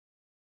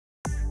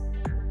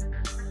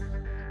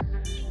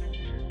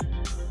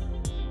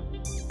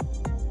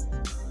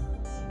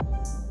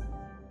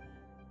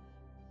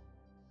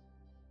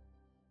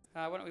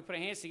Why don't we put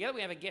our hands together?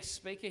 We have a guest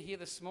speaker here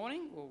this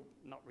morning. Well,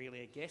 not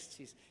really a guest.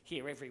 He's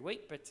here every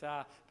week, but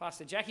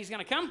Pastor Jackie's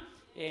going to come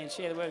and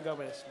share the word of God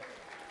with us.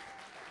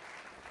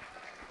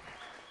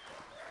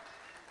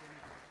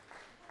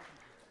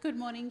 Good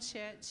morning,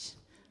 church.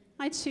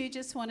 I too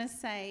just want to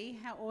say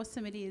how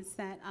awesome it is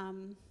that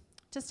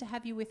just to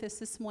have you with us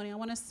this morning. I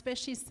want to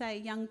especially say,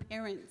 young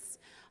parents,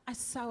 I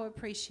so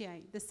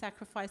appreciate the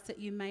sacrifice that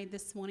you made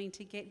this morning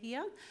to get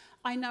here.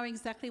 I know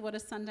exactly what a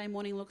Sunday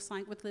morning looks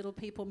like with little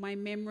people. My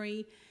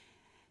memory,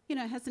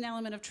 has an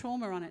element of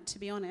trauma on it, to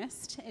be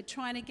honest.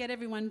 Trying to get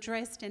everyone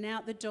dressed and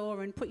out the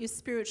door and put your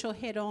spiritual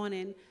head on.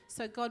 And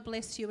so God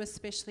bless you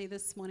especially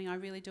this morning. I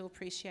really do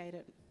appreciate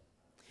it.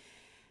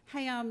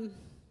 Hey,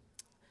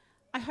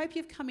 I hope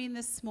you've come in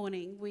this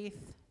morning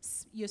with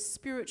your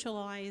spiritual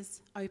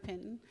eyes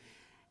open.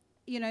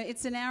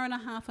 It's an hour and a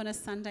half on a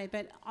Sunday,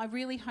 but I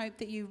really hope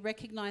that you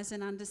recognise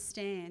and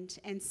understand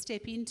and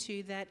step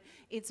into that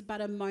it's but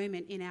a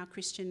moment in our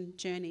Christian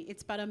journey.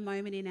 It's but a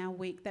moment in our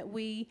week, that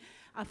we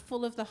are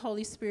full of the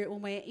Holy Spirit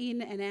when we're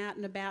in and out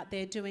and about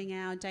there doing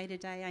our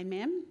day-to-day.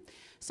 Amen?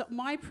 So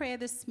my prayer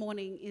this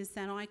morning is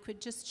that I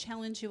could just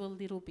challenge you a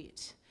little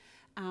bit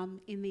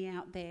in the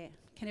out there.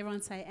 Can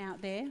everyone say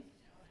out there?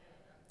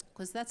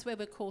 Because that's where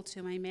we're called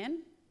to.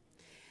 Amen?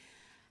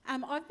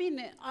 I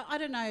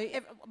don't know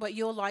what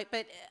you're like,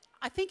 but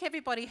I think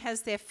everybody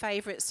has their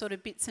favourite sort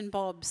of bits and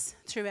bobs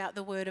throughout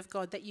the Word of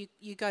God that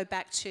you go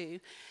back to.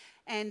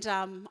 And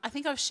I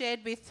think I've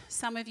shared with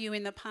some of you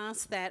in the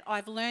past that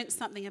I've learnt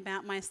something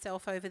about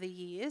myself over the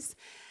years,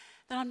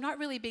 that I'm not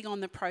really big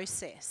on the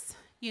process.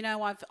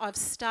 I've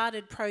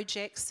started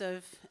projects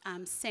of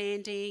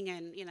sanding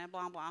and,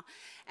 blah, blah.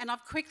 And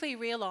I've quickly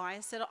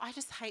realised that I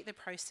just hate the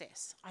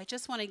process. I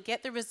just want to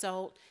get the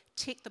result,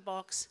 tick the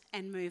box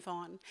and move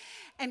on.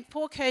 And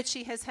poor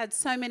Kirchie has had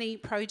so many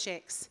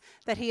projects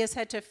that he has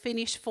had to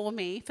finish for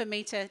me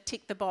to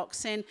tick the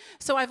box. And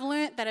so I've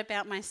learnt that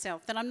about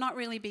myself, that I'm not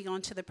really big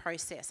onto the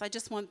process. I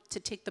just want to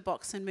tick the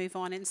box and move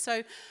on. And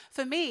so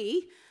for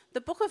me,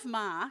 the book of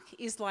Mark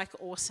is like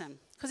awesome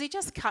because he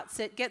just cuts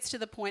it, gets to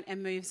the point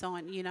and moves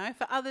on,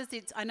 For others,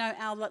 I know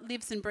Al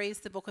lives and breathes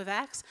the book of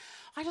Acts.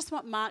 I just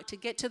want Mark to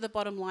get to the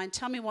bottom line,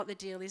 tell me what the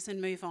deal is and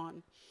move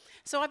on.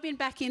 So I've been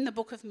back in the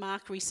book of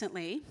Mark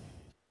recently,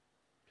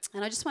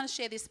 and I just want to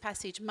share this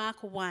passage,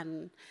 Mark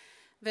 1,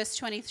 verse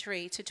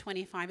 23 to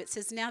 25. It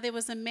says, "Now there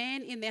was a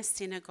man in their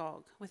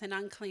synagogue with an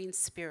unclean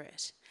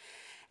spirit,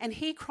 and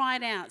he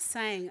cried out,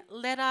 saying,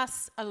 'Let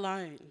us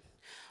alone.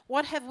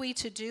 What have we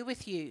to do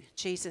with you,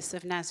 Jesus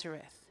of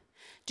Nazareth?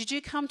 Did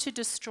you come to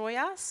destroy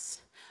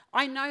us?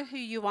 I know who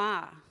you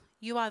are.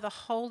 You are the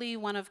Holy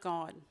One of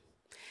God.'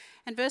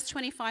 And verse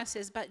 25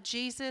 says, 'But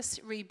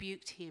Jesus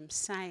rebuked him,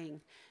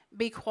 saying,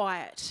 Be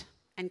quiet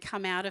and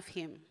come out of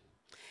him.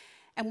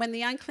 And when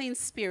the unclean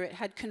spirit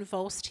had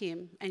convulsed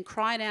him and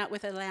cried out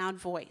with a loud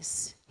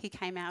voice, he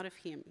came out of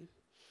him.'"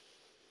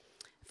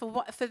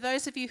 For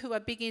those of you who are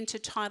big into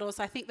titles,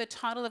 I think the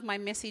title of my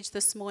message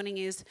this morning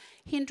is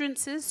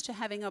Hindrances to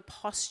Having a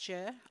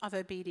Posture of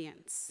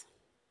Obedience.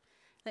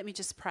 Let me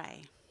just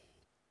pray.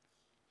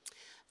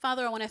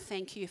 Father, I want to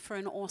thank you for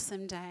an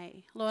awesome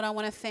day. Lord, I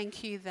want to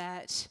thank you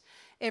that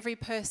every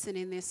person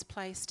in this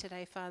place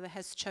today, Father,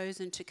 has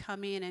chosen to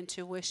come in and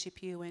to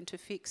worship you and to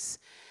fix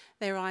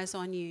their eyes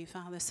on you,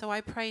 Father. So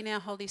I pray now,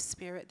 Holy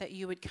Spirit, that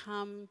you would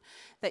come,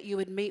 that you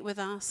would meet with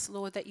us,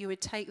 Lord, that you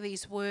would take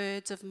these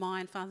words of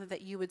mine, Father,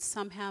 that you would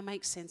somehow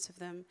make sense of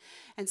them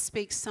and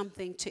speak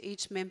something to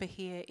each member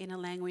here in a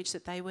language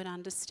that they would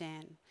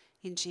understand.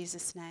 In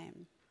Jesus'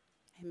 name,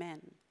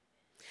 amen.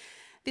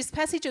 This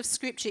passage of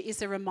Scripture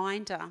is a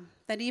reminder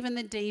that even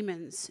the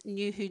demons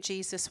knew who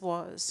Jesus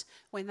was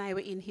when they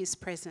were in his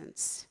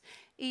presence.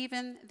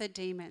 Even the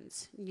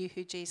demons knew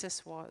who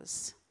Jesus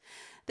was.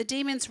 The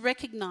demons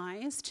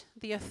recognised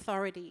the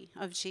authority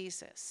of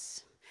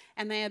Jesus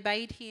and they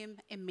obeyed him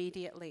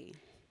immediately.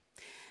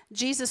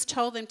 Jesus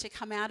told them to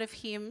come out of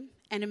him,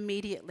 and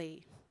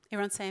immediately,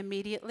 everyone say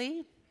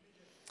immediately,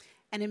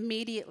 and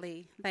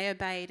immediately they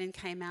obeyed and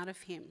came out of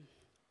him.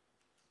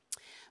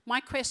 My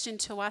question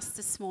to us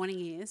this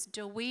morning is,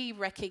 do we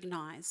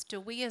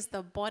as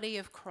the body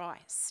of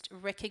Christ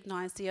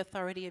recognise the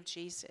authority of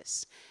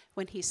Jesus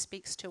when he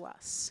speaks to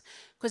us?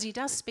 Because he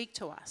does speak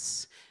to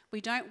us. We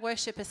don't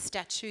worship a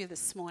statue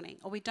this morning,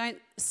 or we don't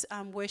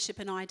worship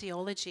an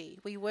ideology.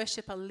 We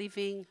worship a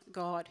living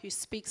God who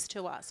speaks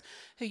to us,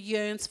 who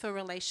yearns for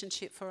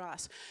relationship for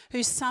us,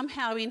 who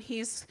somehow in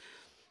his,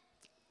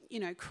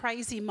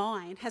 crazy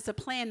mind has a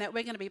plan that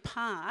we're going to be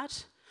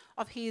part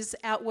of his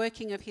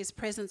outworking of his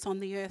presence on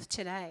the earth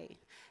today.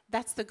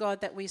 That's the God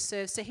that we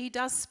serve. So he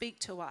does speak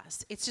to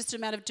us. It's just a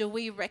matter of, do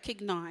we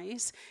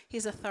recognise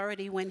his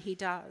authority when he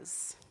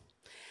does?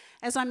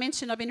 As I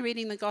mentioned, I've been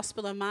reading the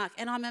Gospel of Mark,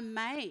 and I'm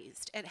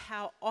amazed at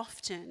how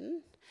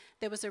often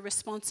there was a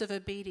response of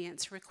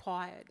obedience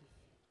required.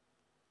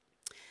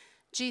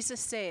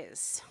 Jesus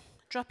says,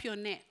 "Drop your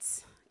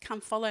nets,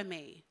 come follow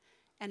me,"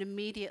 and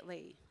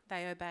immediately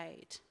they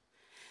obeyed.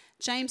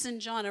 James and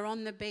John are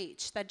on the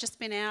beach. They'd just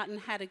been out and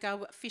had a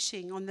go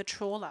fishing on the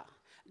trawler.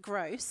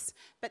 gross,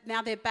 but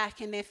now they're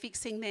back and they're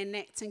fixing their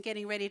nets and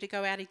getting ready to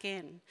go out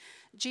again.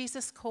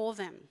 Jesus called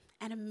them,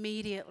 and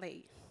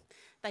immediately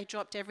they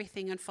dropped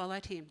everything and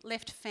followed him,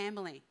 left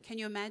family. Can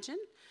you imagine?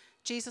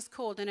 Jesus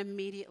called and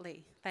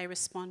immediately they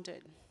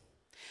responded.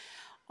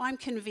 I'm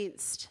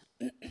convinced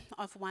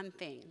of one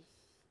thing,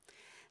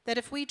 that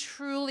if we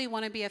truly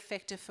want to be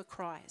effective for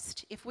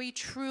Christ, if we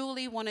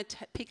truly want to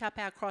pick up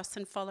our cross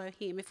and follow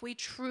him, if we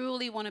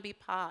truly want to be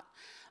part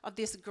of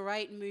this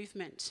great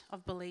movement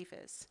of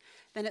believers,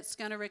 then it's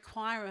going to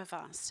require of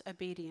us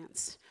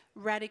obedience,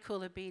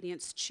 radical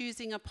obedience,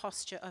 choosing a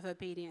posture of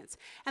obedience.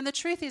 And the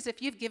truth is,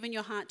 if you've given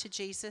your heart to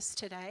Jesus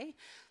today,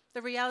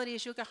 the reality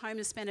is you'll go home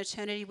and spend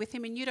eternity with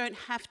him, and you don't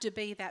have to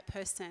be that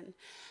person.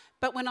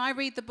 But when I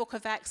read the book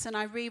of Acts and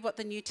I read what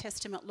the New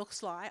Testament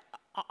looks like,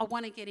 I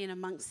want to get in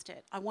amongst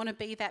it. I want to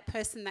be that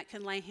person that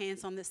can lay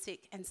hands on the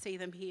sick and see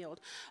them healed.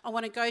 I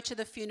want to go to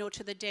the funeral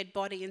to the dead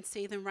body and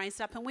see them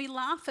raised up. And we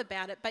laugh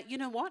about it, but you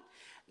know what?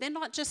 They're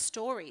not just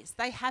stories.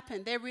 They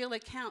happened. They're real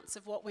accounts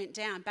of what went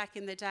down back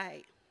in the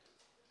day.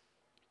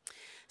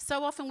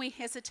 So often we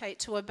hesitate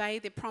to obey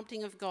the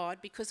prompting of God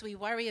because we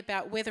worry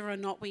about whether or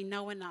not we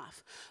know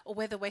enough or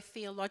whether we're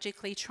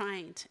theologically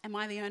trained. Am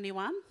I the only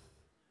one?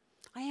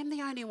 I am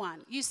the only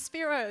one. You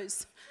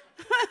Spiros.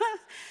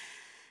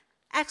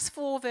 Acts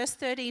 4 verse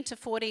 13 to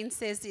 14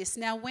 says this,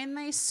 "Now when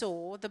they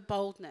saw the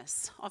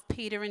boldness of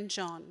Peter and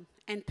John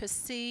and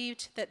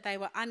perceived that they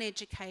were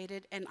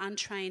uneducated and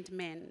untrained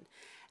men,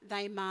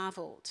 they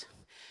marveled."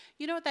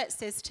 You know what that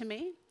says to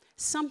me?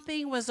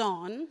 Something was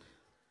on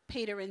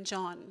Peter and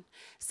John.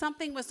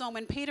 Something was on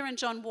when Peter and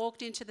John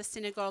walked into the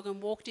synagogue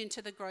and walked into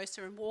the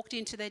grocer and walked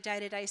into their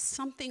day-to-day.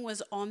 Something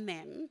was on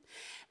them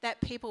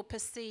that people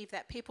perceived,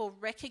 that people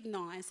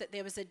recognized that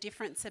there was a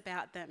difference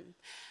about them.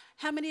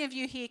 How many of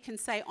you here can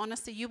say,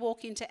 honestly, you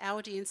walk into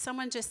Aldi and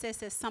someone just says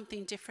there's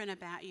something different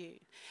about you?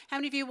 How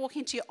many of you walk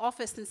into your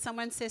office and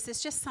someone says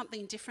there's just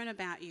something different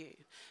about you?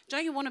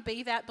 Don't you want to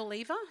be that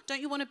believer? Don't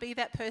you want to be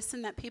that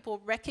person that people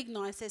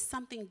recognize there's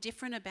something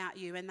different about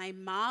you and they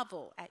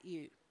marvel at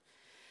you?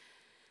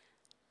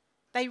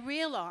 They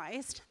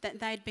realised that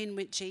they'd been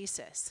with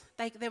Jesus.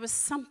 There was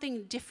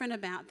something different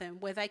about them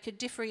where they could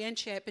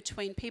differentiate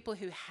between people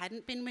who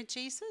hadn't been with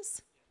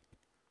Jesus,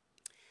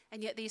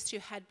 and yet these two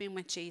had been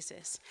with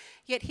Jesus.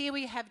 Yet here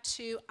we have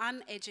two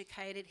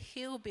uneducated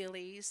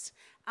hillbillies,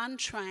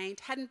 untrained,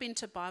 hadn't been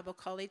to Bible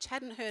college,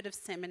 hadn't heard of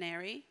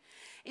seminary.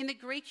 In the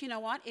Greek, you know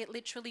what? It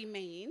literally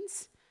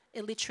means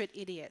illiterate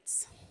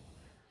idiots.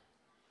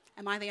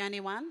 Am I the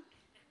only one?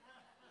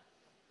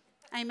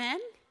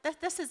 Amen?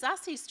 This is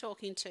us he's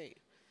talking to.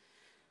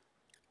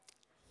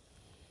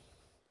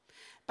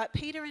 But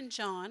Peter and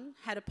John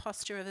had a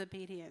posture of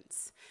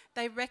obedience.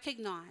 They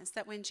recognised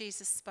that when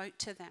Jesus spoke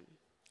to them,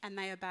 and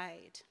they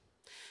obeyed.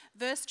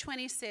 Verse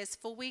 20 says,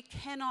 "For we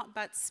cannot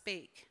but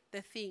speak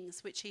the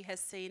things which he has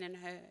seen and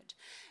heard."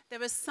 There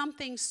was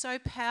something so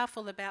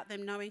powerful about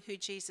them knowing who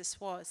Jesus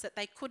was that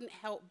they couldn't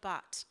help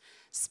but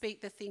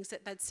speak the things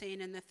that they'd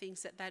seen and the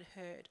things that they'd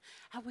heard.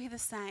 Are we the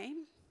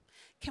same?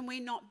 Can we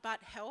not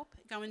but help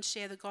go and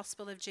share the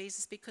gospel of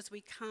Jesus because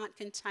we can't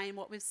contain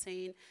what we've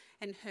seen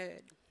and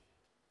heard?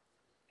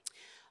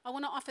 I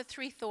want to offer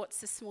 3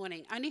 thoughts this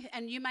morning,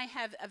 and you may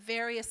have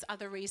various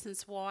other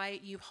reasons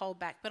why you hold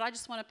back, but I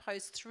just want to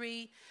pose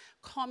 3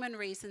 common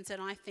reasons that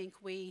I think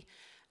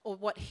or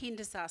what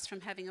hinders us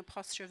from having a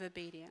posture of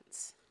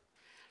obedience.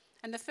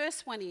 And the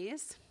first one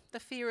is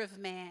the fear of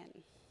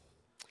man.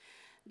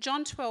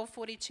 John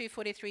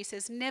 12:42-43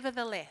 says,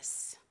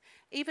 "Nevertheless,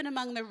 even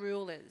among the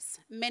rulers,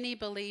 many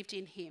believed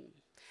in him.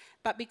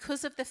 But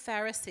because of the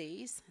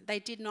Pharisees, they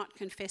did not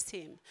confess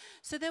him."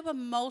 So there were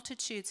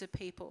multitudes of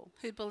people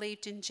who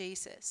believed in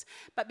Jesus.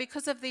 But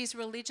because of these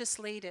religious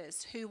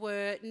leaders who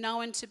were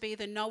known to be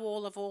the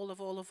know-all of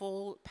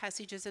all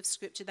passages of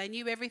Scripture, they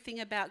knew everything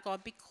about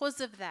God. Because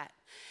of that,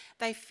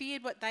 they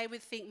feared what they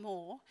would think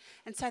more.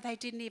 And so they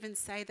didn't even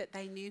say that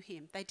they knew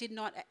him. They did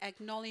not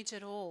acknowledge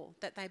at all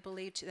that they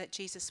believed that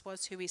Jesus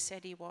was who he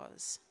said he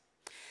was.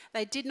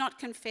 They did not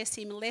confess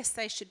him lest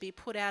they should be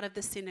put out of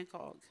the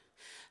synagogue.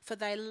 For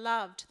they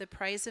loved the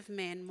praise of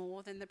men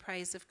more than the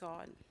praise of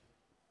God.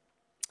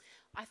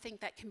 I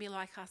think that can be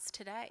like us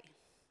today.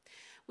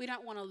 We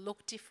don't want to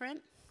look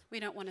different.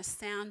 We don't want to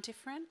sound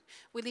different.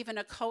 We live in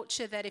a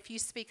culture that if you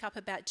speak up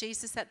about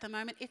Jesus at the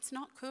moment, it's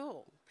not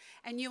cool.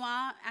 And you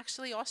are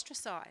actually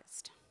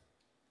ostracised.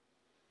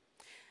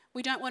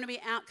 We don't want to be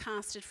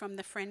outcasted from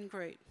the friend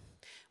group.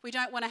 We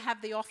don't want to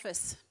have the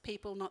office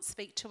people not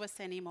speak to us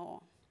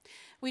anymore.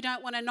 We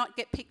don't want to not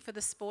get picked for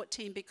the sport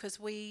team because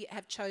we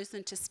have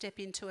chosen to step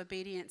into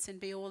obedience and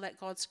be all that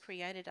God's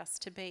created us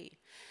to be.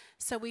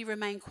 So we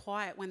remain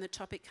quiet when the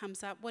topic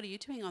comes up, "What are you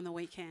doing on the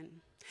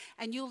weekend?"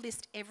 And you'll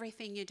list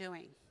everything you're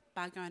doing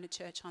by going to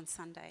church on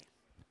Sunday.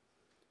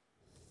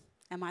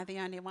 Am I the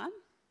only one?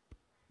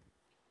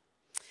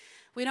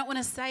 We don't want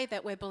to say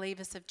that we're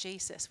believers of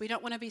Jesus. We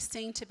don't want to be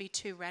seen to be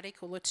too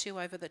radical or too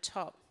over the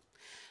top.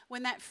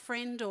 When that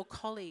friend or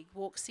colleague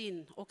walks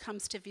in or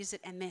comes to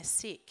visit and they're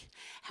sick,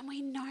 and we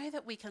know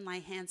that we can lay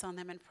hands on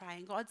them and pray,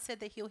 and God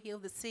said that he'll heal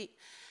the sick,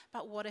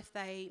 But what if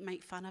they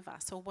make fun of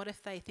us? Or what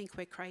if they think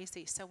we're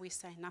crazy? So we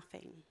say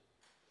nothing.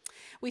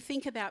 We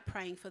think about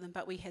praying for them,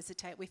 but we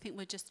hesitate. We think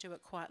we'll just do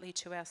it quietly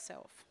to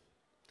ourselves.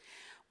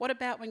 What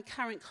about when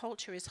current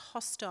culture is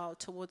hostile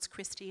towards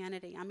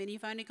Christianity? I mean,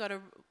 you've only got to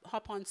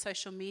hop on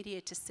social media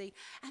to see,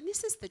 and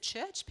this is the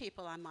church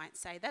people, I might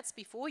say. That's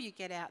before you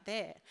get out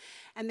there.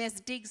 And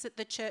there's digs at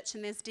the church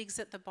and there's digs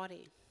at the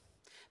body.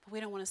 But we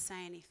don't want to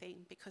say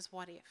anything because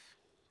what if?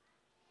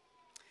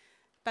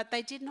 But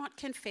they did not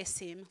confess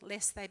him,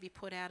 lest they be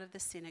put out of the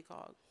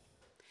synagogue.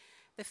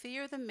 The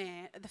fear of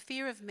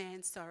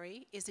man,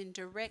 is in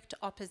direct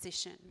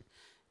opposition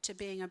to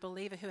being a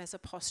believer who has a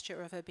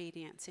posture of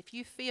obedience. If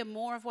you fear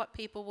more of what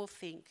people will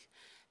think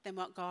than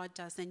what God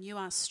does, then you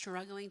are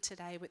struggling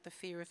today with the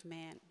fear of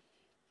man.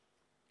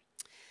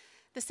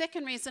 The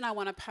second reason I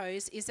want to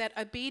pose is that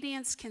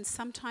obedience can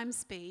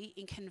sometimes be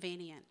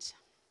inconvenient.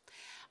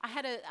 I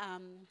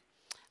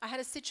had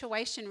a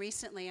situation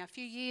recently, a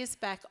few years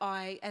back.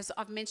 As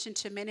I've mentioned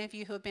to many of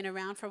you who have been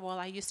around for a while,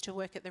 I used to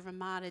work at the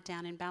Ramada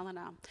down in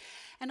Ballina.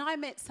 And I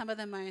met some of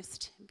the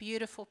most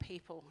beautiful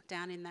people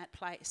down in that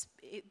place,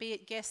 be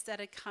it guests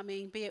that are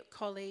coming, be it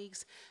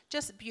colleagues,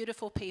 just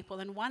beautiful people.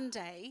 And one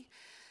day,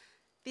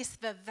 this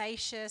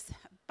vivacious,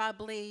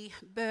 bubbly,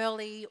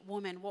 burly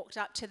woman walked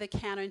up to the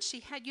counter and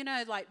she had,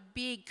 like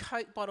big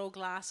Coke bottle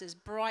glasses,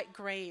 bright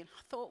green.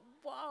 I thought,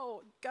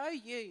 whoa, go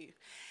you.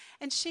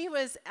 And she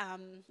was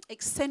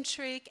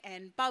eccentric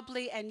and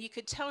bubbly, and you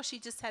could tell she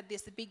just had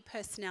this big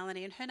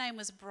personality, and her name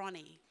was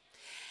Bronnie.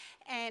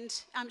 And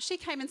she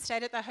came and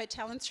stayed at the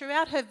hotel, and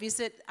throughout her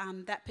visit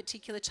that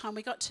particular time,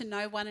 we got to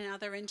know one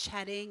another and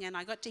chatting, and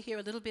I got to hear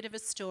a little bit of a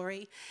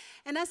story.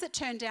 And as it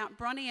turned out,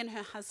 Bronnie and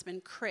her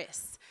husband,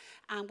 Chris,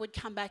 would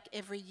come back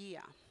every year.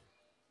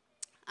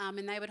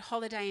 And they would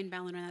holiday in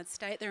Ballina and they'd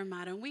stay at the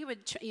Ramada, and we would,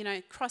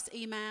 cross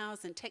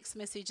emails and text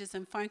messages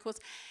and phone calls,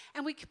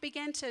 and we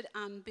began to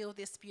build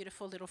this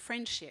beautiful little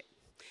friendship.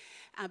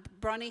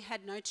 Bronnie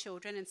had no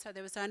children, and so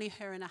there was only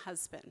her and her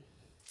husband.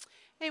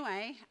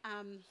 Anyway,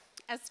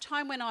 as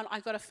time went on, I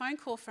got a phone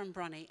call from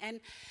Bronnie, and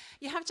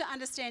you have to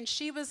understand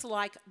she was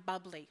like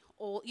bubbly,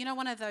 or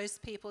one of those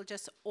people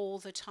just all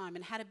the time,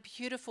 and had a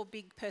beautiful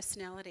big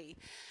personality.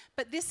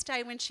 But this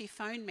day when she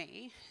phoned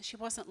me, she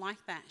wasn't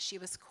like that. She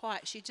was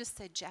quiet. She just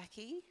said,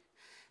 "Jackie,"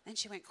 then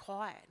she went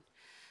quiet.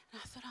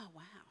 And I thought, oh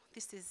wow,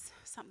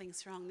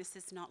 something's wrong. This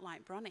is not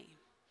like Bronnie.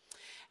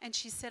 And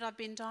she said, "I've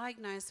been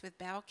diagnosed with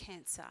bowel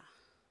cancer."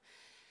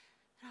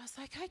 And I was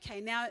like,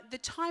 okay. Now, the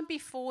time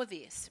before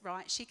this,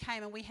 right, she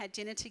came and we had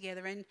dinner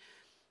together, and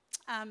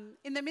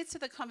in the midst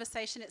of the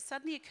conversation, it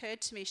suddenly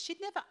occurred to me,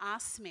 she'd never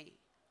asked me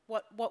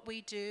what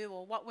we do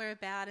or what we're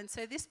about. And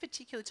so this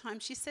particular time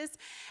she says,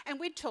 and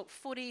we'd talk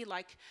footy,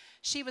 like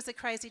she was a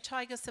crazy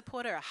Tigers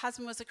supporter, her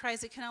husband was a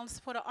crazy Canela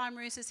supporter, I'm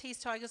Roosters, he's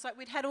Tigers. Like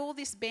we'd had all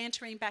this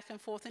bantering back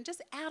and forth, and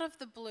just out of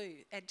the blue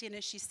at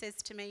dinner, she says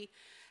to me,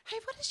 "Hey,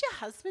 what does your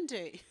husband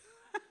do?"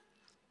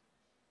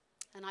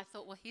 And I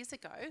thought, well, here's a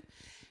go,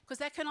 because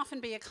that can often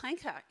be a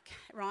clanker,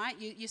 right?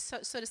 You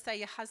sort of say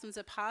your husband's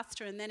a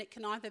pastor, and then it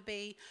can either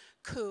be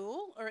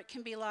cool or it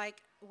can be like,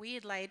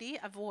 weird lady,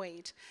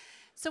 avoid.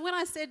 So when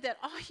I said that,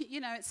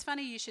 it's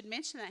funny you should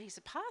mention that, he's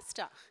a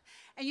pastor.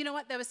 And you know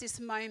what? There was this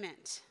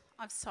moment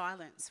of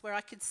silence where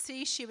I could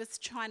see she was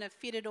trying to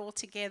fit it all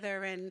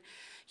together, and,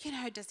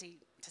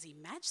 does he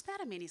match that?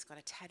 I mean, he's got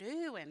a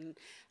tattoo, and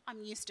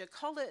I'm used to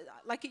collar.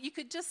 Like, you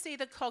could just see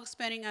the cogs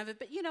burning over.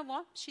 But you know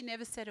what? She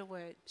never said a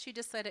word. She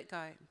just let it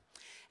go.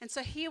 And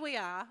so here we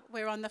are.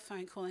 We're on the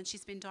phone call, and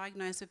she's been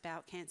diagnosed with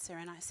bowel cancer.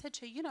 And I said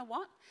to her, you know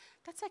what?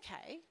 That's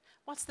okay.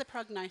 What's the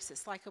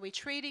prognosis? Like, are we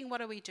treating? What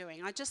are we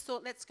doing? I just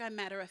thought, let's go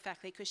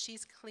matter-of-factly, because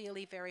she's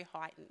clearly very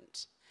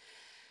heightened.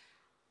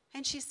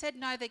 And she said,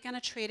 no, they're going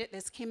to treat it.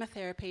 There's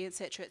chemotherapy,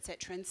 etc.,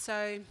 etc. And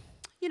so,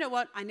 you know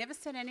what? I never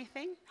said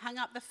anything. Hung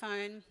up the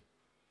phone.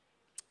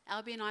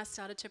 Albie and I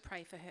started to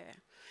pray for her.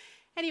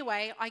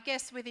 Anyway, I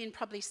guess within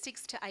probably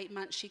 6 to 8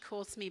 months, she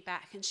calls me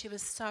back, and she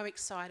was so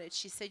excited.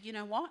 She said, you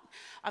know what?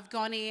 I've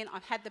gone in,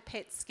 I've had the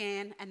PET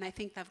scan, and they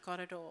think they've got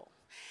it all.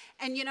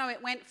 And,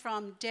 it went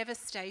from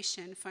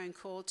devastation phone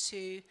call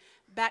to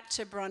back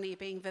to Bronnie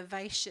being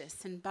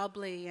vivacious and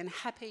bubbly and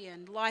happy,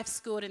 and life's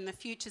good and the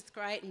future's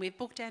great, and we've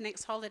booked our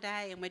next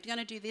holiday, and we're going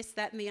to do this,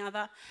 that, and the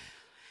other.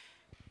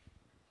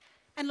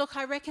 And look,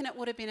 I reckon it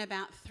would have been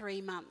about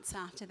 3 months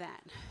after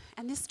that.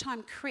 And this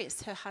time,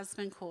 Chris, her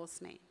husband,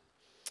 calls me.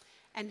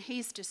 And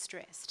he's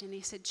distressed. And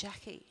he said,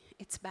 Jackie,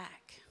 it's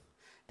back.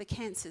 The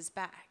cancer's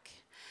back.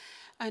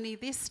 Only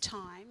this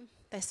time,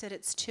 they said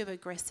it's too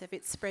aggressive.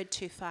 It's spread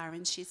too far,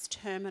 and she's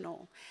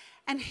terminal.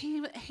 And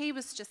he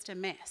was just a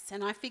mess.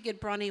 And I figured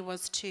Bronnie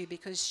was too,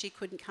 because she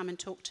couldn't come and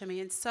talk to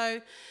me. And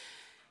so,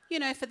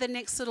 for the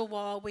next little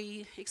while,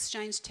 we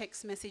exchanged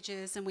text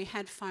messages and we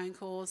had phone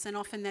calls, and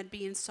often they'd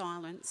be in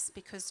silence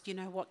because,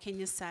 what can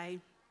you say?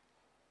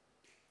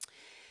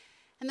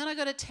 And then I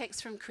got a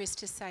text from Chris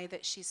to say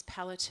that she's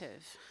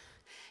palliative.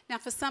 Now,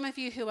 for some of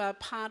you who are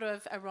part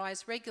of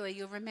Arise regularly,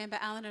 you'll remember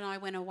Alan and I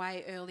went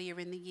away earlier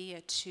in the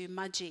year to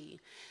Mudgee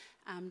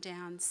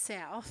down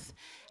south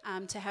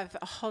to have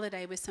a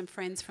holiday with some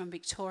friends from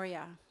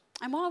Victoria.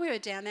 And while we were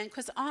down there,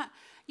 because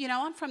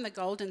I'm from the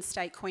Golden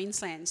State,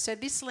 Queensland, so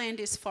this land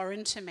is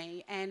foreign to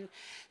me, and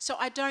so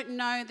I don't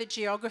know the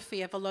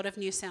geography of a lot of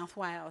New South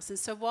Wales. And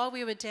so while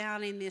we were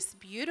down in this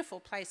beautiful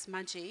place,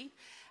 Mudgee,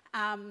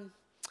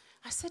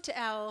 I said to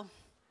Al,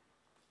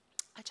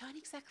 I don't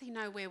exactly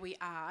know where we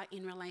are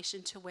in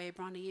relation to where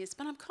Bronnie is,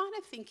 but I'm kind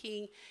of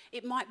thinking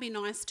it might be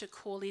nice to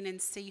call in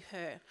and see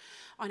her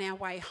on our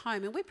way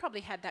home. And we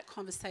probably had that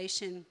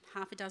conversation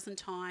half a dozen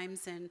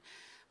times, and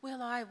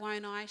will I,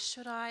 won't I,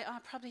 should I, I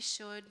probably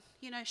should,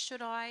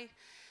 should I,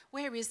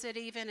 where is it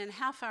even, and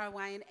how far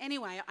away? And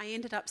anyway, I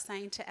ended up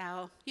saying to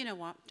Al, you know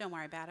what, don't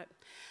worry about it.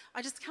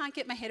 I just can't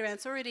get my head around,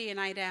 it's already an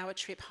 8-hour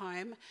trip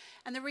home,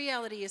 and the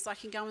reality is I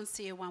can go and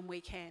see her one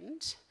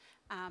weekend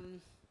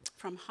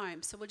from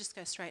home, so we'll just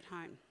go straight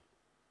home.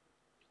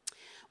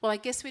 Well, I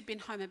guess we'd been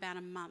home about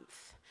a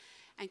month,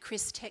 and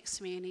Chris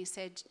texted me and he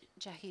said,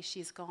 Jackie,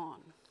 she's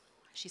gone.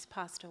 She's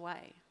passed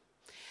away.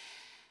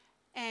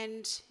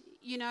 And,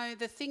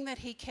 the thing that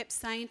he kept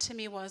saying to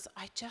me was,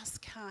 I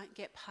just can't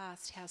get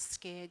past how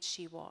scared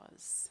she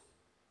was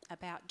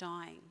about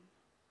dying.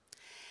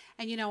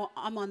 And,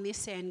 I'm on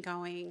this end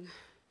going,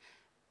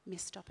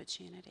 missed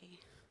opportunity.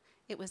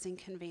 It was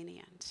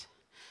inconvenient.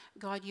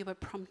 God, you were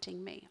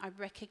prompting me. I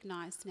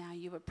recognise now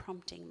you were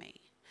prompting me.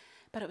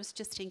 But it was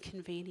just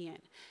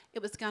inconvenient.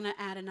 It was going to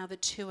add another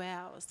 2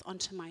 hours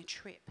onto my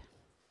trip.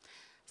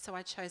 So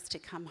I chose to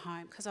come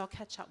home because I'll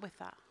catch up with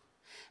her.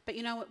 But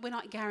we're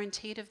not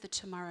guaranteed of the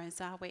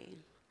tomorrows, are we?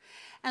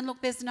 And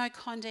look, there's no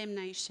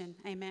condemnation,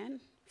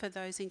 amen, for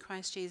those in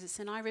Christ Jesus.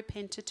 And I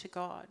repented to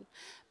God.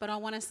 But I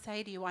want to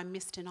say to you, I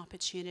missed an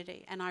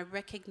opportunity. And I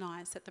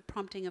recognise that the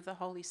prompting of the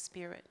Holy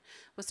Spirit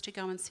was to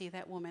go and see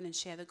that woman and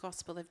share the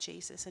gospel of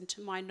Jesus. And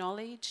to my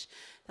knowledge,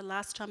 the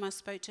last time I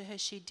spoke to her,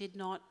 she did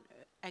not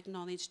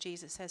acknowledge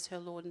Jesus as her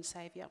Lord and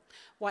Saviour.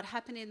 What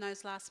happened in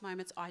those last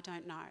moments, I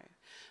don't know.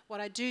 What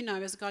I do know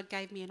is God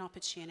gave me an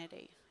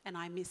opportunity and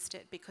I missed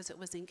it because it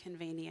was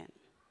inconvenient.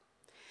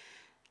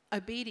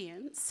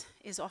 Obedience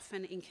is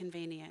often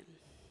inconvenient.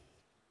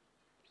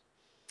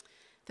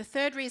 The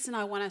third reason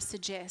I want to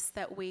suggest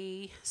that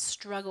we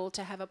struggle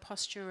to have a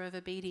posture of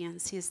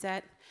obedience is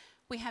that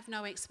we have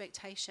no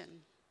expectation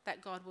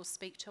that God will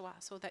speak to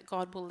us or that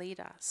God will lead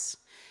us.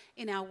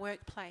 In our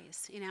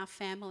workplace, in our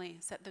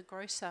families, at the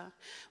grocer,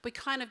 we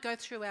kind of go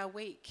through our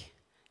week,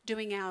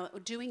 doing our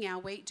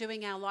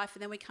life,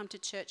 and then we come to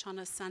church on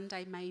a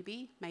Sunday,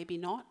 maybe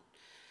not.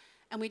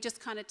 And we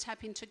just kind of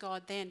tap into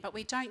God then. But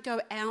we don't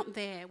go out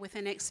there with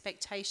an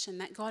expectation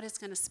that God is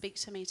going to speak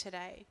to me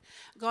today.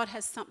 God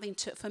has something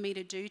for me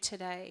to do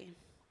today.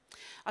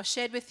 I've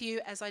shared with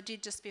you, as I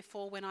did just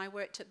before when I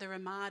worked at the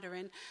Ramada,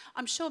 and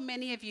I'm sure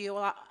many of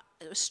you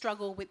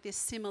struggle with this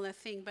similar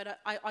thing, but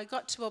I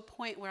got to a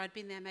point where I'd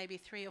been there maybe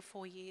 3 or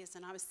 4 years,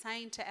 and I was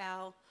saying to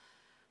Al,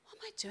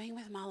 what am I doing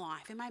with my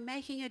life? Am I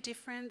making a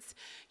difference?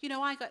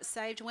 I got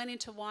saved, went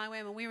into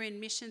YWAM, and we were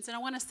in missions. And I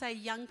want to say,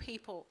 young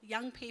people,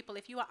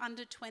 if you are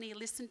under 20,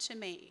 listen to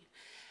me.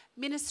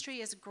 Ministry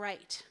is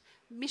great.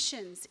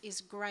 Missions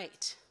is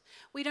great.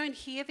 We don't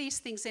hear these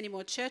things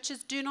anymore.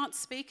 Churches do not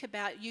speak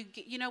about you.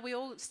 We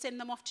all send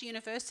them off to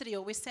university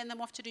or we send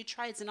them off to do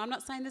trades. And I'm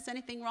not saying there's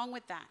anything wrong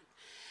with that.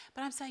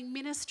 But I'm saying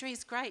ministry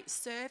is great.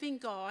 Serving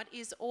God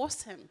is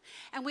awesome.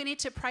 And we need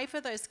to pray for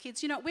those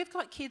kids. We've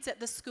got kids at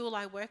the school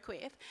I work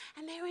with,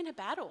 and they're in a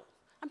battle.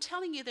 I'm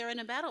telling you, they're in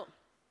a battle.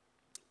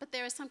 But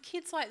there are some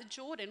kids like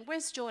Jordan.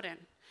 Where's Jordan?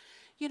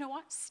 You know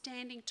what?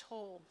 Standing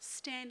tall,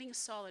 standing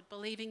solid,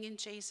 believing in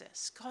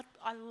Jesus. God,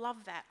 I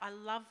love that. I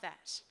love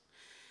that.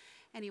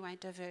 Anyway,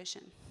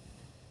 diversion.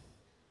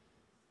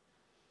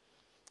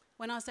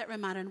 When I was at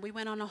Ramada, we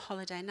went on a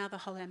holiday, another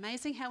holiday.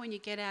 Amazing how when you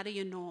get out of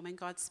your norm and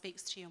God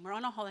speaks to you. And we're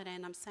on a holiday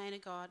and I'm saying to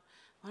God,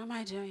 what am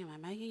I doing? Am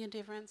I making a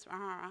difference?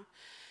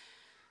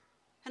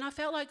 And I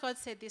felt like God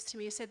said this to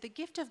me. He said, the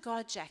gift of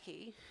God,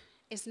 Jackie,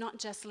 is not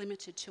just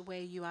limited to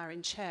where you are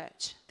in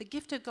church. The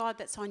gift of God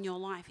that's on your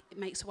life, it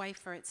makes way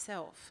for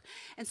itself.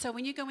 And so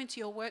when you go into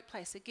your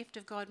workplace, the gift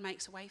of God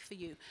makes way for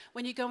you.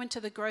 When you go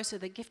into the grocer,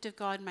 the gift of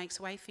God makes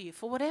way for you.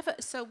 Whatever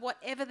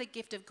the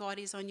gift of God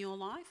is on your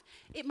life,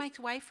 it makes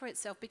way for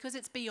itself because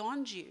it's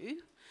beyond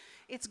you.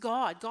 It's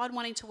God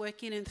wanting to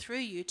work in and through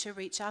you to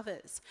reach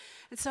others.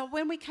 And so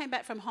when we came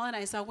back from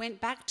holidays, I went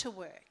back to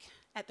work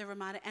at the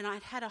Ramada and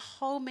I'd had a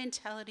whole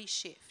mentality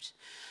shift.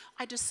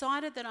 I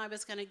decided that I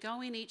was going to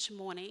go in each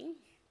morning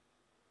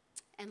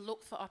and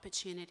look for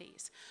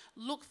opportunities.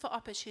 Look for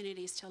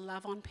opportunities to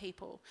love on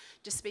people,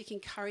 to speak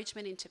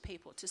encouragement into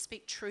people, to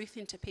speak truth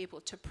into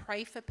people, to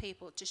pray for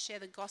people, to share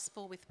the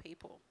gospel with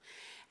people.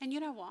 And you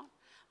know what?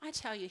 I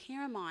tell you,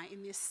 here am I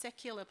in this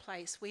secular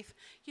place with,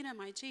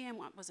 my GM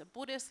was a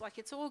Buddhist,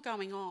 it's all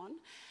going on.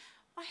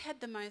 I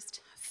had the most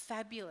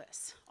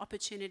fabulous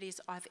opportunities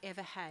I've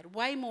ever had,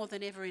 way more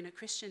than ever in a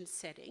Christian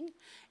setting.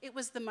 It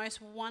was the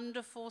most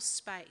wonderful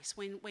space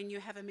when you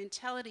have a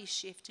mentality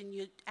shift and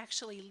you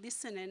actually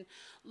listen and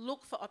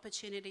look for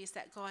opportunities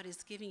that God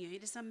is giving you.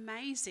 It is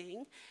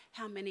amazing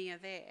how many are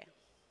there.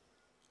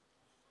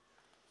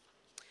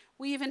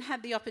 We even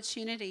had the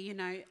opportunity,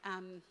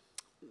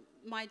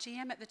 my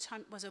GM at the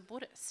time was a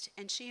Buddhist,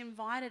 and she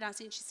invited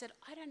us in. She said,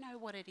 I don't know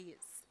what it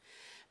is,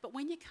 but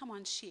when you come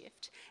on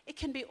shift, it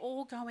can be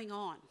all going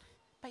on,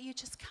 but you're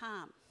just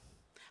calm.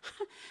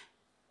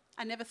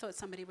 I never thought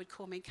somebody would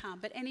call me calm,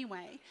 but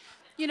anyway,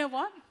 you know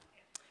what?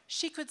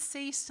 She could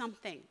see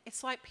something.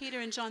 It's like Peter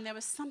and John, there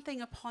was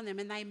something upon them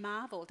and they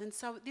marveled. And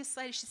so this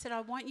lady, she said,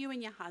 I want you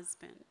and your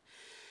husband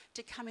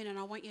to come in and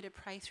I want you to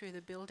pray through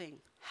the building.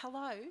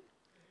 Hello?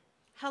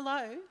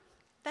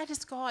 That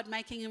is God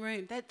making a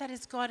room. That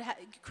is God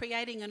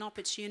creating an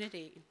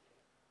opportunity.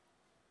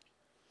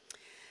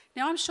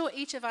 Now, I'm sure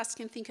each of us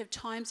can think of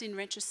times in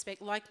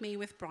retrospect, like me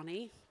with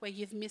Bronnie, where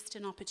you've missed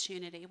an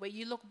opportunity, where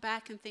you look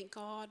back and think,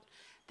 God,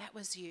 that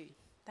was you.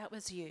 That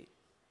was you.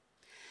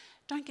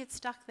 Don't get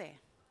stuck there.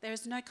 There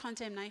is no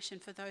condemnation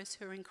for those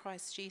who are in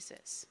Christ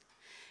Jesus.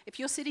 If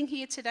you're sitting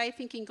here today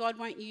thinking God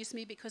won't use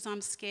me because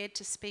I'm scared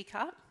to speak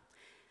up,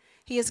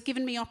 He has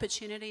given me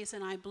opportunities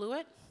and I blew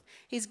it.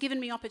 He's given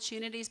me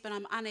opportunities, but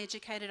I'm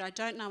uneducated. I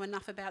don't know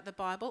enough about the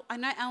Bible. I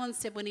know Alan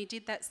said when he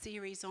did that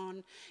series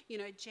on,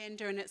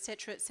 gender and et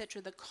cetera,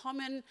 the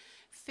common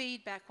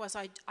feedback was,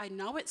 I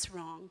know it's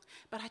wrong,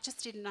 but I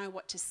just didn't know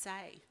what to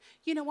say.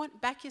 You know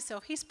what? Back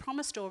yourself. He's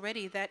promised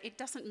already that it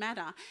doesn't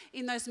matter.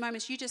 In those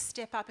moments, you just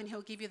step up and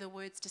He'll give you the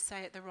words to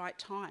say at the right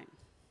time.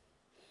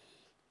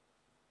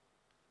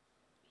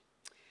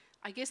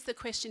 I guess the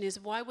question is,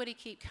 why would He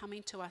keep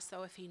coming to us,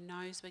 though, if He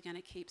knows we're going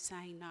to keep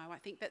saying no? I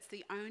think that's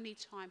the only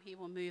time He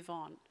will move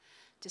on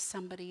to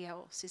somebody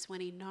else, is when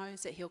He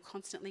knows that He'll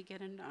constantly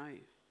get a no.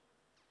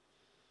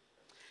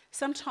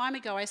 Some time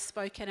ago, I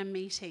spoke at a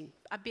meeting,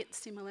 a bit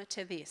similar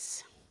to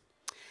this.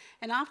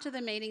 And after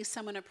the meeting,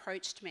 someone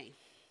approached me.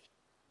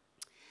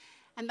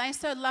 And they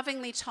so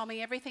lovingly told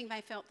me everything they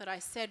felt that I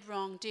said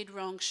wrong, did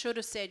wrong, should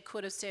have said,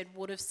 could have said,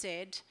 would have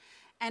said.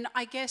 And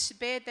I guess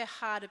bared their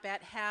heart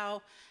about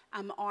how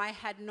I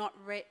had not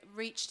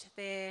reached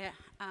their,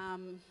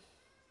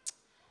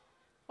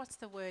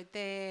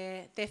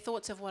 their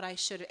thoughts of what I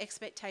should have,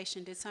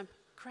 expectation did. So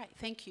great,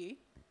 thank you.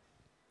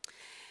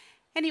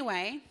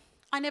 Anyway,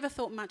 I never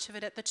thought much of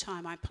it at the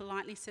time. I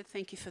politely said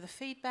thank you for the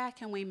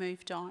feedback and we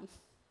moved on.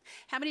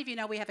 How many of you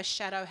know we have a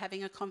shadow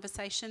having a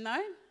conversation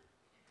though?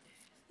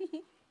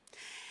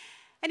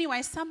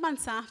 Anyway, some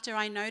months after,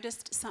 I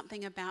noticed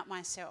something about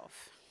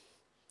myself.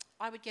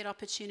 I would get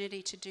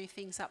opportunity to do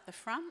things up the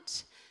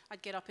front.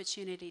 I'd get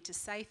opportunity to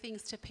say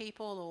things to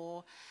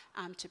people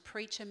or to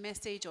preach a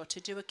message or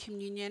to do a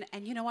communion.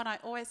 And you know what? I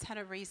always had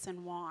a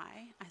reason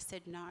why. I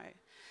said no.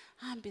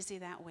 I'm busy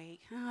that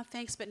week. Oh,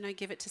 thanks, but no,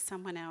 give it to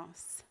someone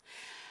else.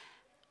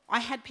 I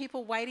had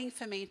people waiting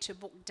for me to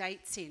book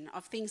dates in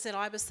of things that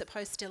I was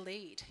supposed to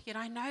lead. Yet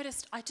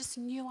I just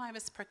knew I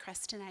was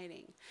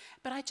procrastinating.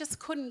 But I just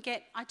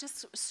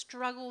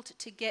struggled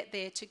to get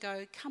there to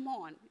go, come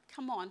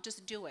on,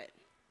 just do it.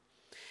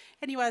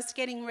 Anyway, I was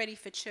getting ready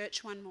for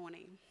church one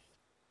morning.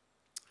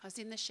 I was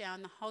in the shower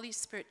and the Holy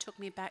Spirit took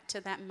me back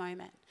to that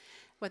moment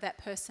where that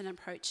person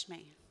approached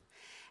me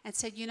and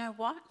said, you know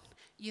what?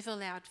 You've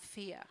allowed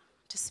fear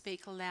to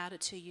speak louder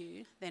to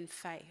you than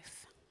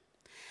faith.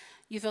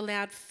 You've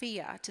allowed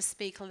fear to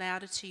speak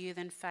louder to you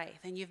than faith,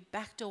 and you've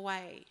backed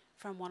away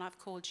from what I've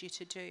called you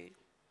to do.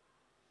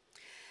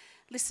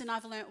 Listen,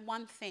 I've learnt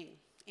one thing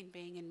in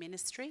being in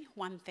ministry,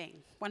 one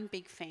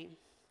big thing.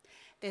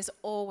 There's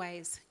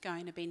always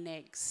going to be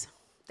negs.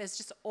 There's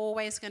just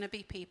always going to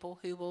be people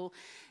who will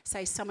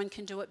say someone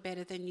can do it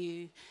better than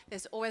you.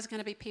 There's always going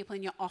to be people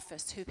in your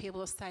office who people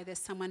will say there's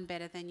someone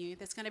better than you.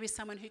 There's going to be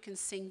someone who can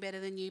sing better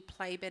than you,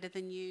 play better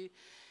than you,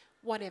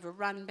 whatever,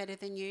 run better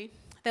than you.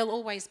 There'll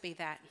always be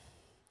that.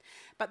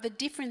 But the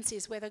difference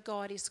is whether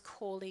God is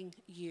calling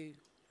you.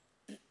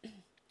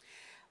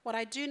 What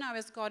I do know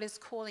is God is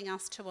calling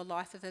us to a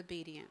life of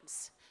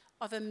obedience,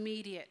 of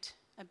immediate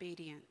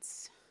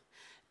obedience.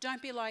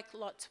 Don't be like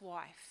Lot's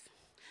wife.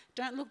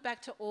 Don't look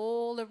back to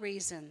all the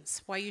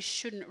reasons why you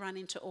shouldn't run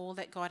into all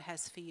that God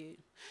has for you.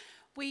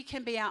 We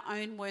can be our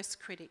own worst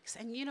critics.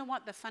 And you know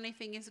what? The funny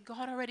thing is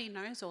God already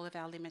knows all of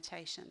our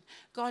limitation.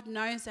 God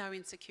knows our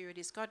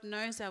insecurities. God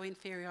knows our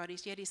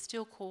inferiorities, yet He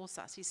still calls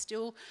us. He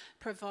still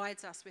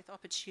provides us with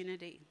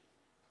opportunity.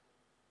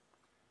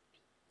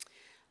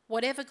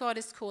 Whatever God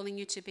is calling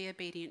you to be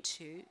obedient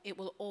to, it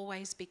will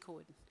always be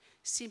good,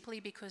 simply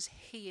because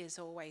He is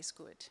always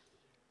good.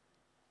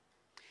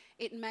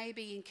 It may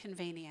be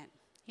inconvenient.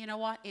 You know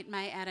what? It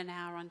may add an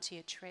hour onto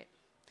your trip.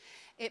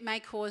 It may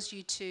cause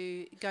you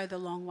to go the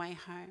long way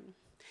home.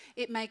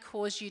 It may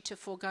cause you to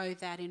forego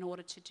that in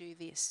order to do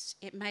this.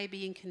 It may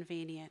be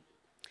inconvenient.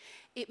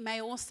 It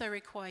may also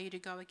require you to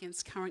go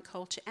against current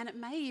culture, and it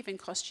may even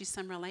cost you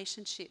some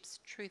relationships,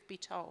 truth be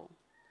told.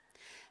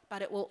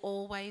 But it will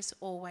always,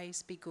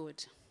 always be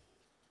good.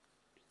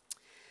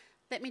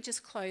 Let me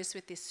just close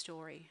with this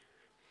story.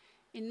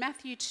 In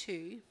Matthew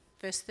 2,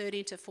 verse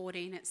 13 to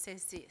 14, it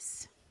says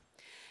this.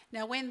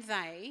 Now when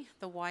they,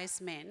 the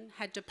wise men,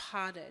 had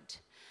departed,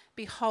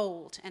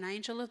 behold, an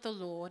angel of the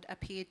Lord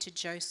appeared to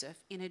Joseph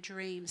in a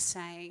dream,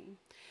 saying,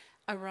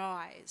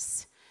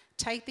 Arise,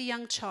 take the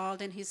young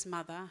child and his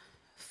mother,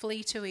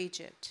 flee to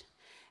Egypt,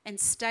 and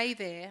stay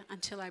there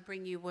until I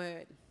bring you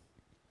word.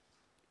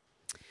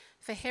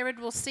 For Herod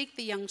will seek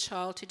the young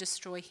child to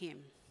destroy him.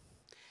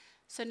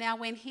 So now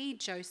when he,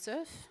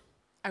 Joseph,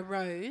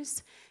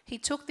 arose, he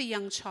took the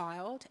young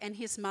child and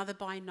his mother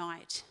by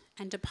night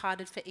and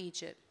departed for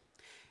Egypt.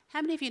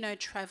 How many of you know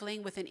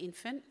travelling with an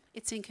infant,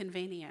 it's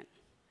inconvenient?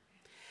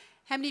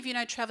 How many of you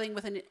know travelling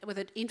with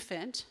an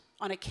infant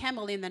on a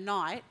camel in the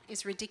night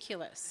is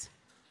ridiculous?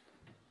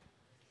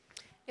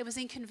 It was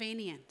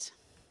inconvenient.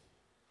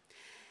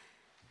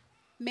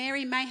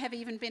 Mary may have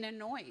even been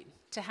annoyed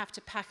to have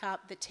to pack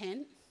up the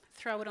tent,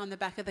 throw it on the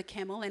back of the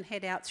camel and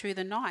head out through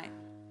the night.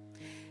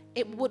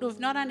 It would have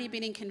not only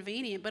been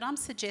inconvenient, but I'm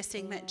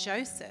suggesting that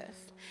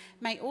Joseph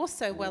may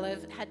also well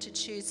have had to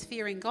choose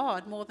fearing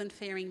God more than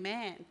fearing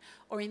man,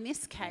 or in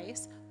this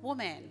case,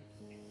 woman.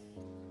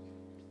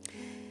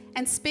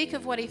 And speak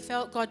of what he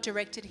felt God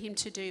directed him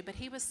to do, but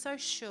he was so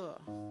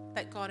sure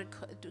that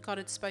God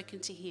had spoken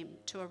to him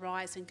to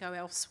arise and go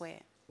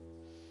elsewhere.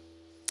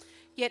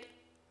 Yet,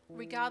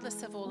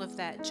 regardless of all of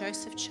that,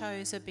 Joseph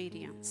chose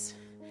obedience.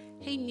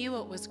 He knew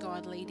it was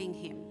God leading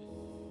him.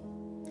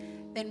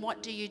 Then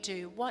what do you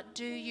do? What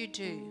do you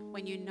do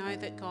when you know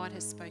that God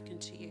has spoken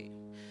to you?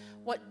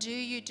 What do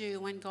you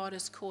do when God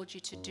has called you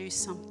to do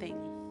something?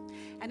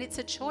 And it's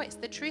a choice.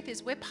 The truth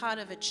is we're part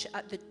of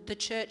the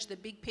church, the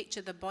big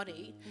picture, the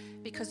body,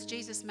 because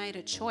Jesus made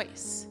a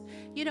choice.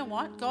 You know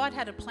what? God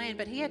had a plan,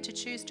 but he had to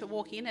choose to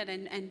walk in it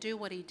and do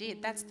what he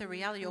did. That's the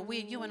reality. Or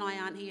you and I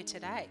aren't here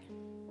today.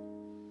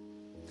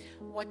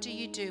 What do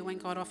you do when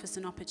God offers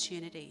an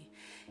opportunity?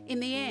 In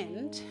the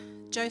end,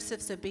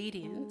 Joseph's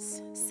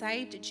obedience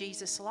saved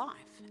Jesus'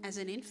 life as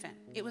an infant.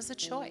 It was a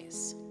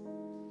choice.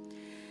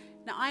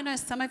 Now, I know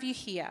some of you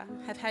here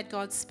have had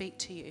God speak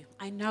to you.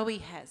 I know he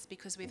has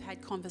because we've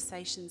had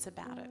conversations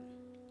about it.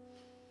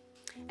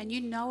 And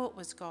you know it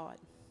was God.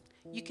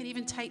 You can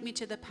even take me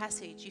to the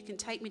passage. You can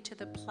take me to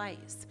the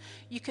place.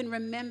 You can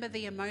remember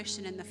the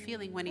emotion and the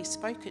feeling when he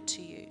spoke it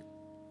to you.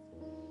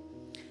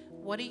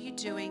 What are you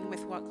doing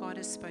with what God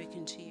has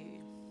spoken to you?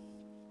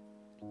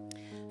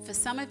 For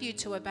some of you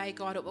to obey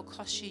God, it will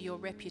cost you your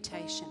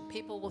reputation.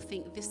 People will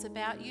think this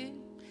about you.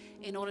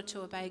 In order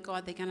to obey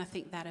God, they're going to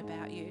think that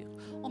about you.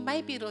 Or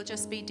maybe it'll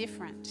just be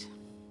different.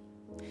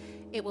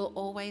 It will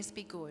always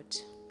be good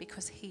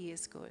because he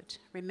is good.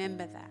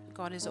 Remember that.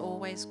 God is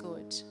always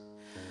good.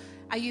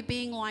 Are you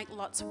being like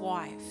Lot's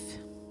wife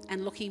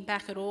and looking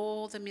back at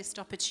all the missed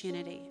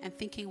opportunity and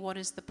thinking, what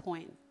is the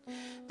point?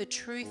 The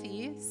truth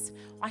is,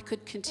 I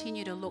could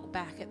continue to look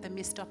back at the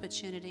missed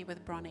opportunity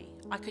with Bronnie.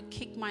 I could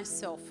kick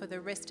myself for the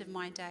rest of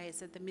my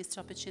days at the missed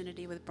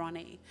opportunity with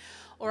Bronnie.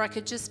 Or I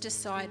could just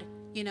decide,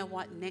 you know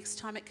what, next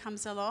time it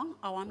comes along,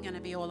 I'm going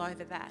to be all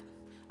over that.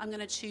 I'm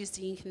going to choose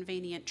the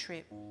inconvenient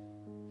trip.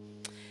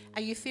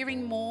 Are you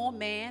fearing more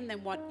man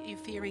than what you're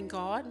fearing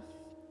God?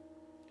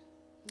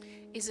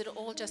 Is it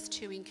all just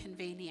too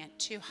inconvenient,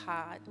 too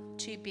hard,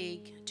 too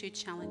big, too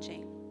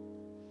challenging?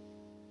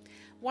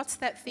 What's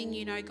that thing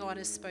you know God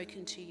has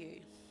spoken to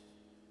you?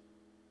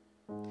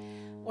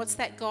 What's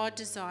that God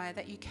desire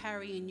that you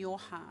carry in your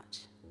heart?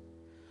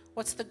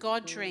 What's the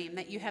God dream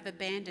that you have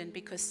abandoned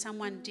because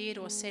someone did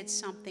or said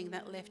something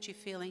that left you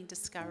feeling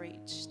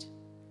discouraged?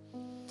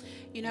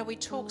 You know, we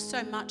talk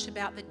so much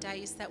about the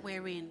days that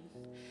we're in,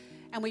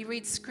 and we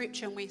read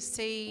scripture and we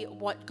see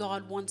what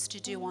God wants to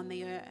do on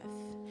the earth.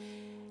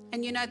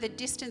 And you know, the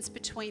distance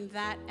between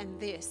that and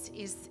this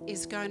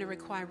is going to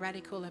require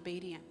radical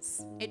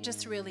obedience. It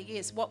just really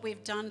is. What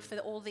we've done for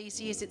all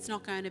these years, it's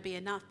not going to be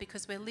enough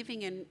because we're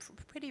living in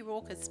pretty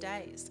raucous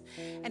days.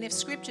 And if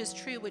scripture's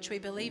true, which we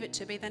believe it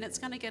to be, then it's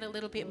going to get a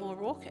little bit more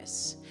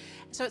raucous.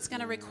 So it's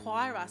going to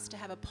require us to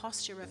have a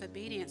posture of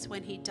obedience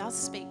when he does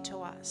speak to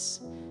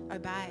us.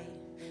 Obey.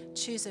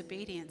 Choose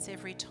obedience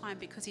every time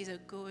because he's a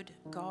good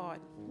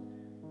God.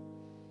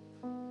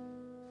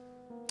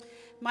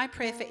 My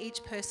prayer for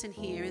each person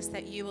here is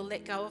that you will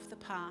let go of the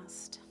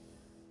past,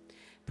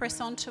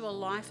 press on to a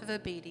life of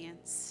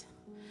obedience,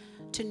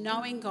 to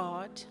knowing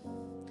God,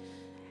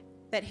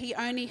 that he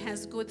only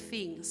has good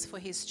things for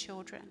his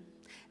children,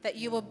 that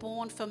you were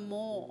born for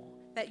more,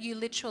 that you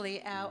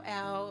literally,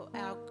 our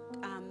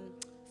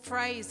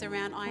phrase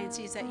around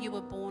INC is that you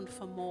were born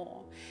for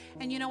more.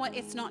 And you know what?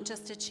 It's not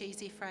just a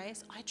cheesy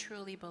phrase. I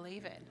truly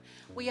believe it.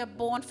 We are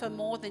born for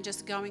more than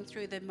just going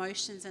through the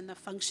motions and the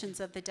functions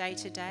of the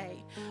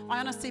day-to-day. I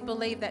honestly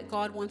believe that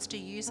God wants to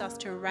use us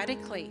to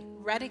radically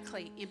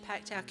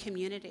impact our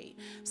community.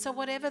 So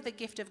whatever the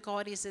gift of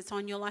God is that's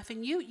on your life,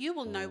 and you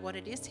will know what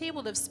it is. He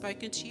will have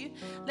spoken to you.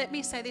 Let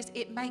me say this,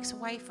 it makes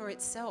way for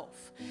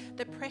itself.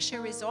 The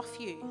pressure is off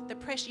you. The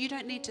pressure, you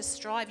don't need to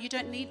strive. You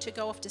don't need to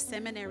go off to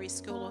seminary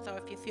school, although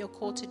if you feel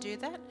called to do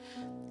that,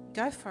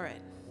 go for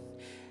it.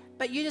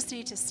 But you just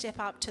need to step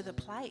up to the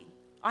plate.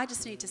 I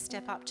just need to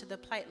step up to the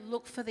plate.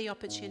 Look for the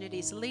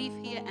opportunities. Leave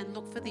here and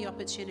look for the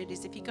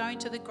opportunities. If you're going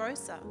to the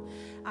grocer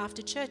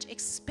after church,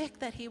 expect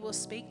that he will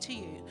speak to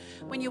you.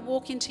 When you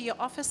walk into your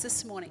office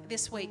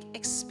this week,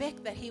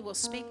 expect that he will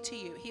speak to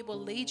you. He will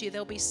lead you.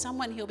 There'll be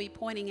someone he'll be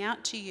pointing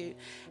out to you.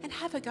 And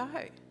have a go.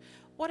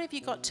 What have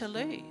you got to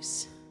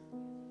lose?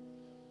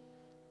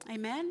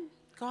 Amen?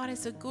 God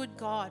is a good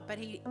God, but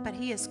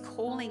he is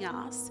calling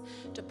us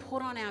to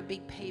put on our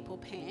big people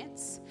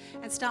pants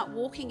and start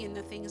walking in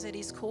the things that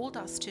he's called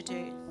us to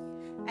do.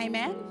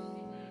 Amen?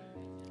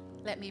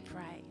 Let me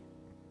pray.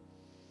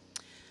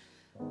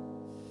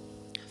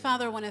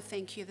 Father, I want to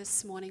thank you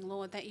this morning,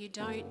 Lord, that you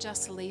don't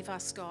just leave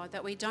us, God,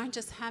 that we don't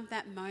just have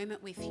that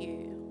moment with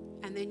you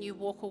and then you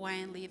walk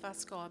away and leave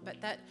us, God, but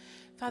that,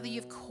 Father,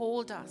 you've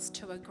called us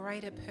to a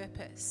greater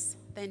purpose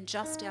than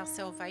just our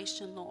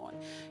salvation, Lord.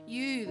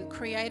 You, the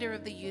creator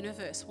of the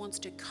universe, wants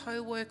to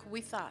co-work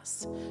with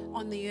us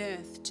on the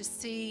earth to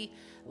see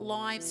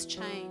lives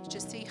change, to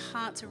see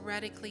hearts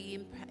radically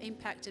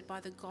impacted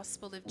by the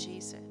gospel of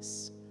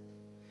Jesus.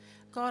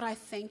 God, I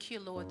thank you,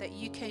 Lord, that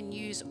you can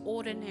use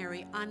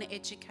ordinary,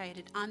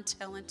 uneducated,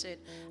 untalented,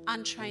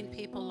 untrained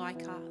people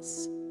like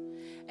us.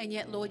 And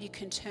yet, Lord, you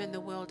can turn the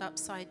world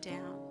upside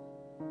down.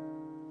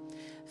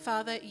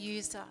 Father,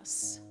 use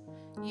us.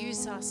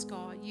 Use us,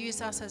 God.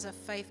 Use us as a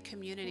faith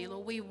community.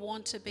 Lord, we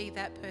want to be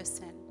that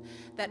person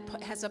that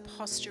has a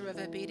posture of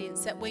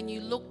obedience, that when you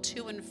look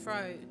to and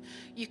fro,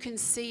 you can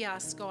see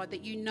us, God,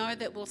 that you know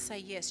that we'll say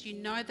yes. You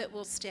know that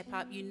we'll step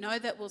up. You know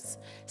that we'll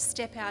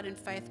step out in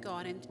faith,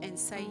 God, and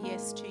say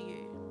yes to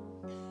you.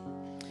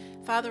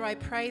 Father, I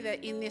pray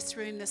that in this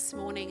room this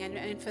morning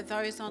and for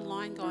those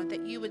online, God,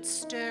 that you would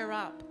stir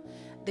up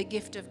the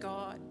gift of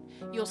God.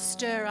 You'll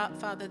stir up,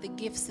 Father, the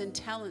gifts and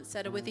talents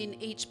that are within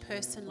each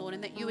person, Lord,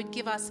 and that you would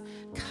give us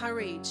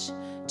courage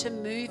to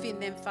move in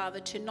them,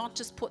 Father, to not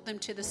just put them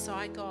to the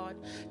side, God,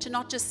 to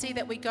not just see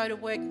that we go to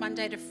work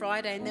Monday to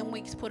Friday and then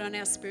we put on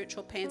our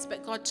spiritual pants,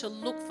 but God, to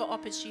look for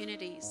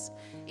opportunities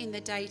in the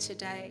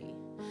day-to-day,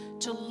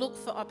 to look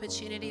for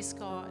opportunities,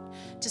 God,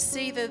 to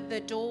see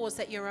the doors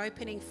that you're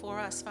opening for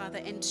us, Father,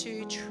 and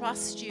to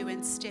trust you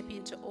and step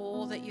into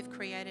all that you've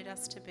created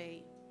us to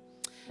be.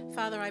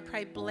 Father, I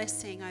pray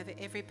blessing over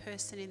every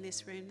person in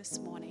this room this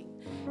morning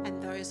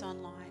and those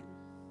online.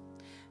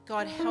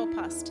 God, help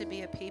us to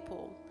be a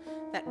people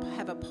that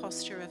have a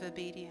posture of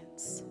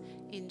obedience.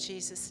 In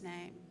Jesus'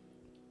 name,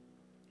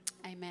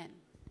 amen.